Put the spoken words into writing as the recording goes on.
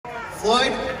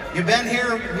Floyd, you've been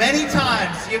here many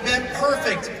times. You've been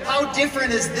perfect. How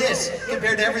different is this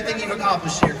compared to everything you've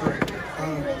accomplished in your career?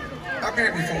 I've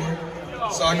been here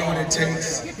before, so I know what it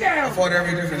takes. I fought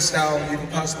every different style you can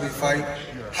possibly fight.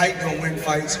 Height don't win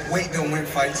fights, weight don't win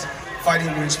fights.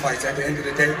 Fighting wins fights at the end of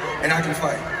the day, and I can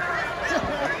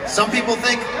fight. Some people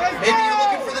think maybe you're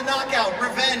looking for the knockout,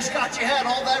 revenge, got you had,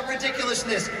 all that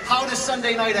ridiculousness. How does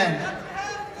Sunday night end?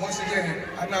 Once again,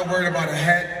 I'm not worried about a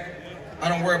hat. I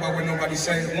don't worry about what nobody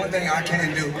says. One thing I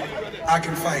can do, I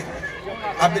can fight.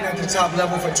 I've been at the top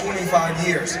level for 25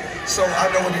 years, so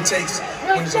I know what it takes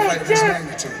when it's a fight of this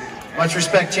magnitude. Much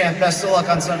respect, champ. Best of luck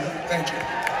on Sunday. Thank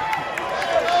you.